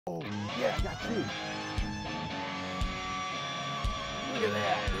Yeah, I got two. Look at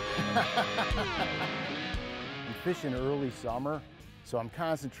that. I'm fishing early summer, so I'm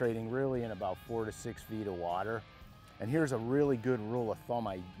concentrating really in about 4 to 6 feet of water. And here's a really good rule of thumb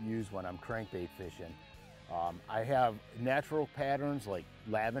I use when I'm crankbait fishing. I have natural patterns like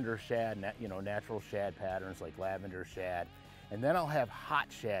lavender shad, natural shad patterns like lavender shad. And then I'll have hot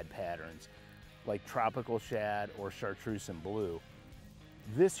shad patterns like tropical shad or chartreuse and blue.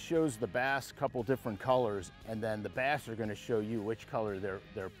 This shows the bass a couple different colors, and then the bass are going to show you which color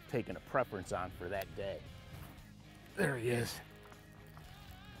they're taking a preference on for that day. There he is.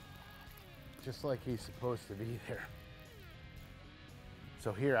 Just like he's supposed to be there.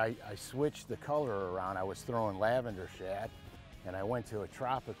 So here I switched the color around. I was throwing lavender shad and I went to a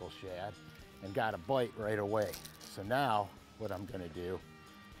tropical shad and got a bite right away. So now what I'm going to do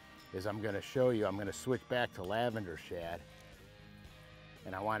is I'm going to show you, I'm going to switch back to lavender shad,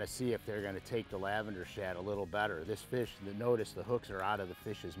 and I want to see if they're going to take the lavender shad a little better. This fish, notice the hooks are out of the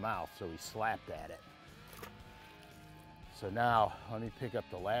fish's mouth, so he slapped at it. So now let me pick up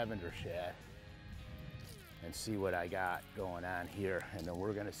the lavender shad and see what I got going on here, and then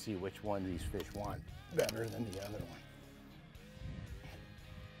we're going to see which one these fish want better than the other one.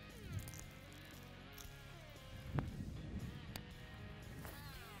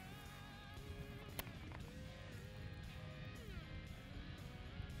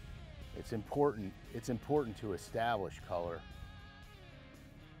 It's important to establish color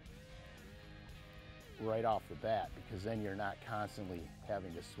right off the bat, because then you're not constantly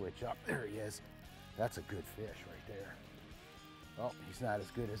having to switch up. There he is. That's a good fish right there. Oh, he's not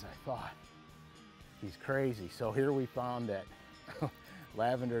as good as I thought. He's crazy. So here we found that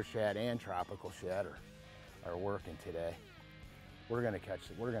lavender shad and tropical shad are working today. We're gonna get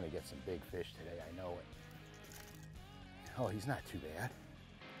some big fish today, I know it. Oh, he's not too bad.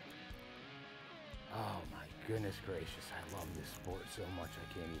 Oh my goodness gracious, I love this sport so much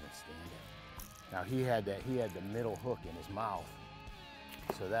I can't even stand it. Now he had the middle hook in his mouth.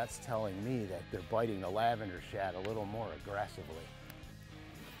 So that's telling me that they're biting the lavender shad a little more aggressively.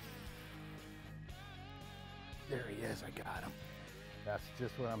 There he is, I got him. That's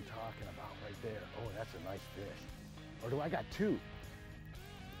just what I'm talking about right there. Oh, that's a nice fish. Or do I got two?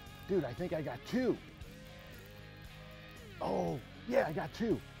 Dude, I think I got two. Oh, yeah, I got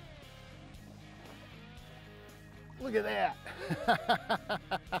two. Look at that.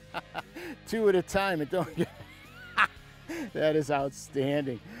 Two at a time, and don't get... That is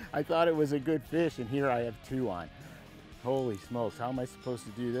outstanding. I thought it was a good fish, and here I have two on. Holy smokes, how am I supposed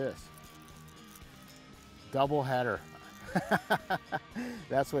to do this? Double header.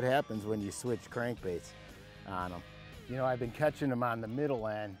 That's what happens when you switch crankbaits on them. You know, I've been catching them on the middle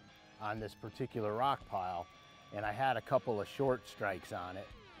end on this particular rock pile, and I had a couple of short strikes on it.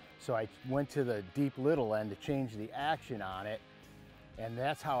 So I went to the deep little end to change the action on it, and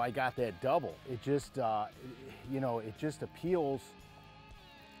that's how I got that double. It just, it just appeals,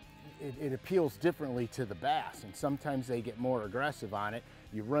 it appeals differently to the bass, and sometimes they get more aggressive on it.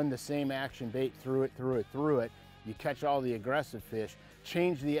 You run the same action bait through it, you catch all the aggressive fish,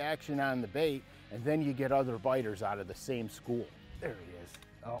 change the action on the bait, and then you get other biters out of the same school. There he is.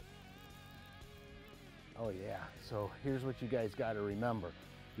 Oh yeah, so here's what you guys gotta remember.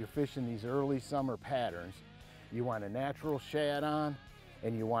 You're fishing these early summer patterns. You want a natural shad on,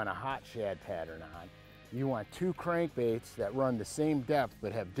 and you want a hot shad pattern on. You want two crankbaits that run the same depth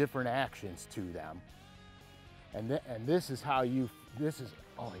but have different actions to them. And this is how oh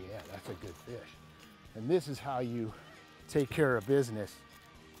yeah, that's a good fish. And this is how you take care of business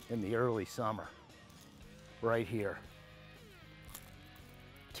in the early summer, right here.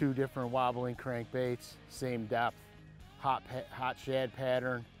 Two different wobbling crankbaits, same depth, hot shad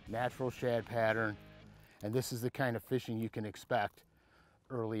pattern, natural shad pattern, and this is the kind of fishing you can expect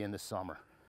early in the summer.